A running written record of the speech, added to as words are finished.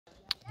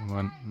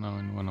now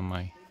in one of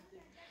my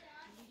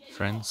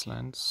friends'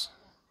 lands,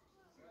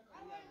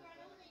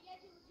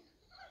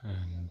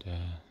 and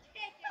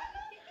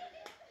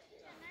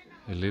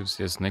he lives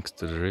just next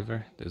to the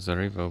river. There's a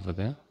river over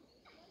there,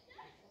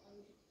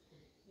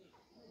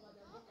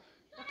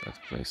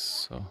 that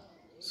place. So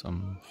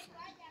some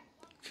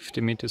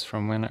 50 meters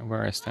from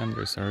where I stand,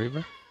 there's a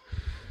river,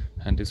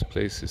 and this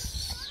place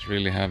is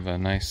really have a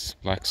nice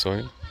black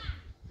soil,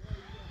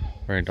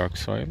 very dark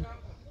soil,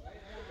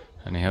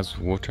 and he has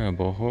water, a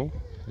borehole.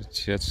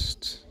 It's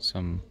just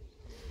some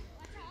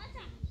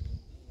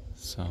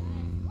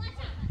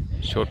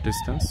short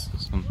distance,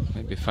 some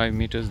maybe 5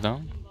 meters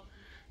down.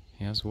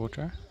 He has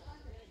water,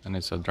 and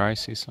it's a dry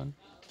season.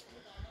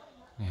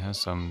 He has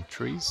some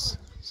trees,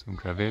 some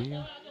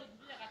gravelia,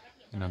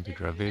 and on the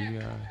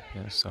gravelia he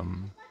has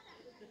some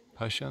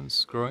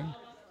passions growing.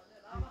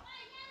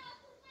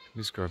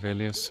 These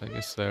gravelias, I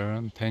guess they're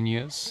around 10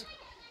 years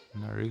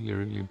and are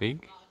really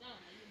big.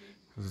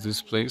 Because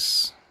this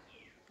place,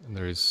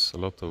 there is a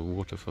lot of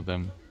water for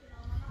them,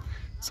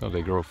 so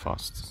they grow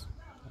fast.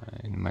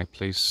 In my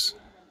place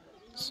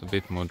it's a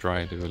bit more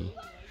dry, they will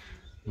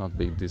not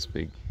be this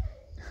big.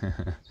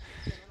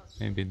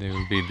 Maybe they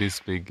will be this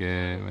big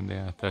when they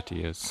are 30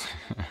 years.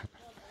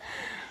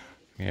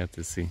 We have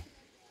to see.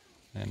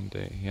 And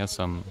he has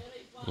some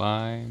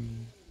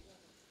lime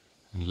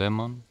and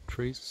lemon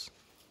trees.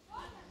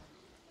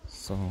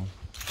 So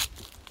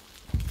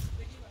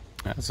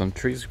some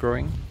trees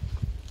growing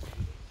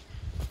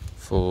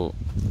for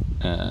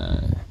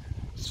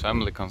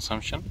family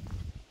consumption.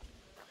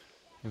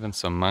 Even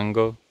some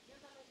mango,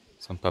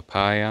 some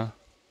papaya,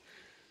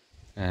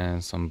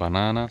 and some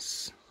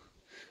bananas,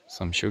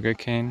 some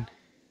sugarcane.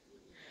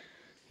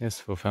 Yes,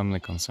 for family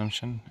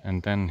consumption.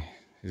 And then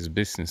his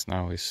business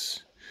now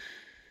is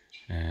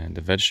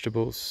the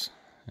vegetables,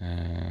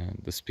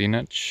 the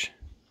spinach,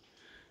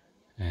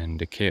 and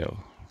the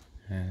kale.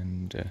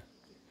 And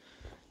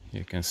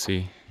you can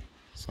see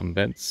some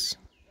beds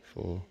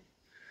for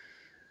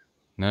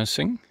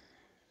nursing.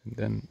 And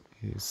then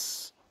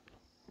he's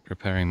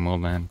preparing more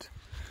land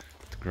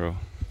to grow.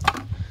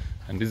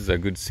 And this is a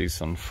good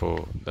season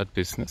for that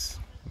business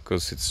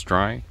because it's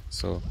dry,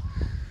 so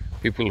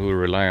people who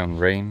rely on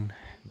rain,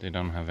 they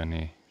don't have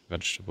any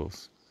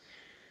vegetables.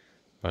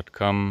 But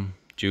come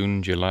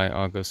June, July,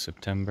 August,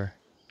 September,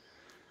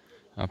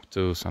 up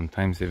to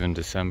sometimes even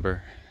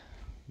December,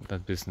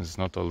 that business is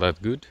not all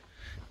that good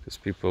because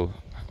people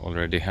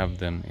already have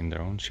them in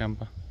their own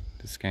Shamba,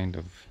 this kind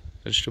of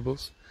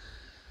vegetables.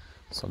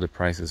 So the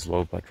price is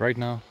low, but right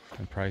now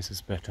the price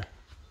is better.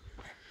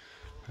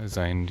 There's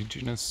an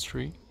indigenous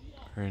tree,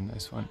 very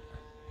nice one.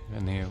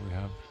 And here we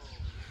have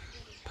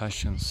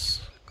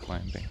passions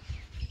climbing.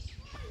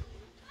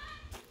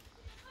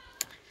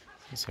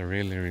 It's a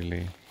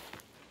really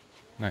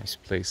nice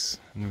place,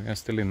 and we are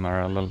still in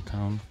Maralal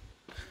town,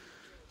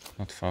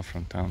 not far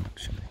from town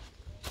actually.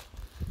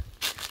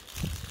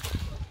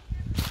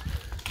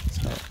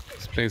 So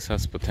this place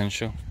has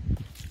potential.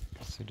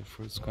 See the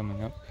fruits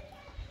coming up.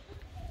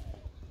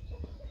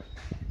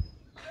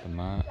 The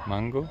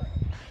mango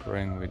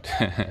growing with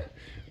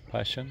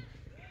passion,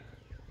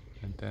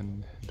 and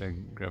then the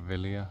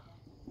gravelia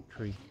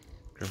tree.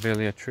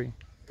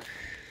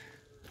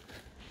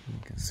 You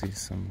can see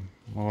some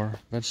more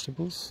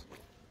vegetables,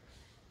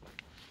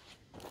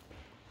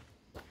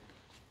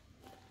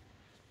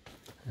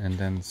 and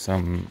then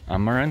some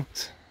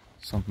amaranth,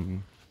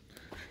 some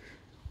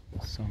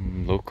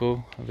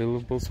local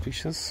available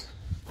species,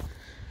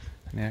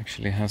 and he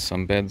actually has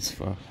some beds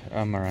for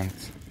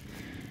amaranth.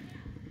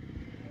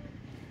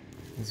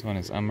 This one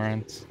is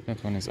amaranth,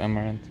 that one is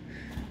amaranth,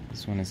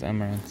 this one is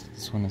amaranth,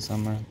 this one is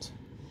amaranth.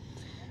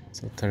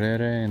 So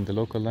terere in the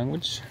local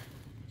language.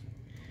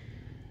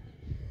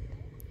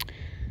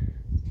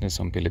 There's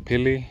some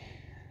pili,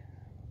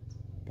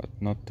 but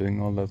not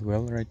doing all that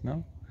well right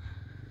now.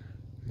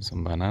 There's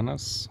some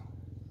bananas.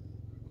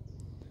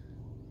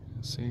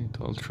 See,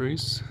 tall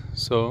trees.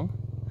 So,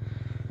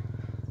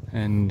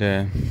 and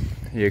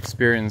he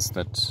experienced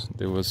that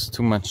there was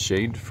too much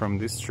shade from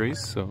these trees,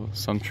 so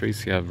some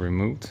trees he have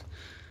removed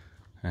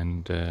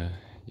and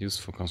used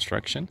for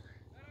construction.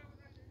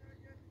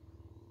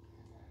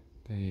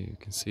 There you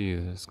can see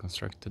he has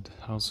constructed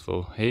a house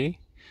for hay,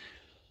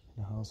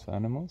 a house for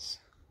animals,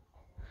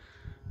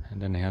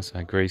 and then he has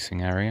a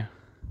grazing area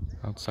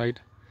outside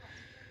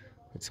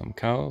with some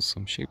cows,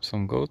 some sheep,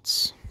 some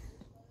goats.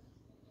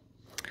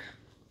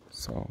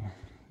 So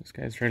this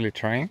guy is really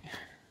trying.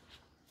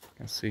 You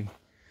can see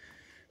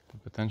the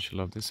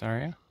potential of this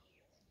area.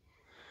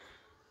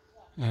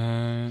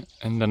 And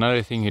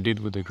another thing he did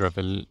with the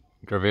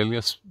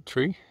gravelia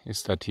tree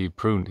is that he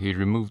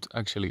removed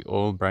actually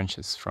all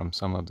branches from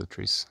some of the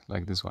trees,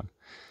 like this one.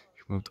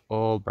 He removed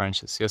all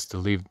branches just to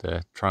leave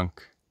the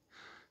trunk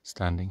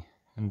standing,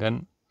 and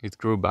then it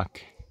grew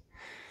back.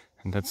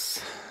 And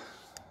that's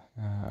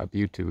a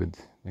beauty with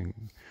the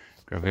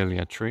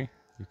gravelia tree.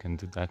 You can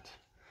do that,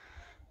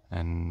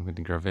 and with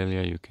the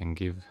gravelia you can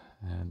give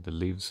the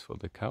leaves for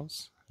the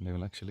cows, and they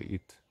will actually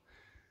eat,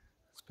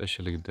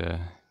 especially the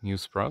new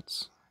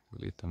sprouts.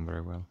 will eat them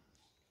very well.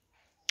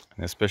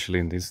 And especially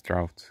in this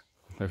drought,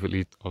 they will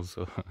eat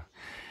also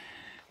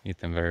eat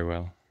them very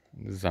well.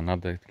 This is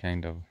another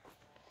kind of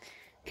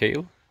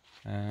kale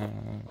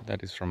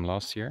that is from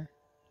last year.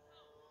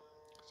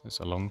 So it's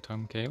a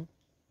long-term kale.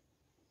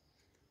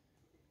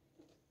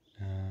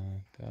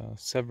 There are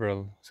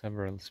several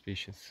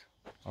species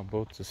of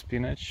both the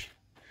spinach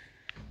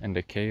and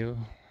the kale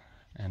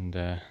and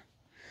the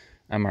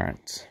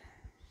amaranth.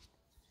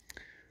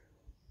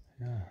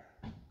 Yeah.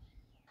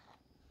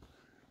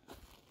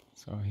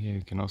 So here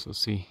you can also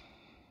see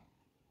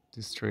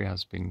this tree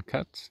has been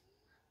cut.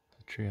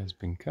 The tree has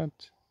been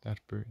cut. That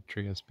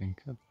tree has been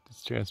cut.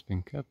 This tree has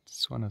been cut.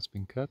 This one has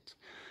been cut.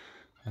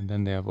 And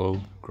then they have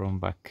all grown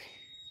back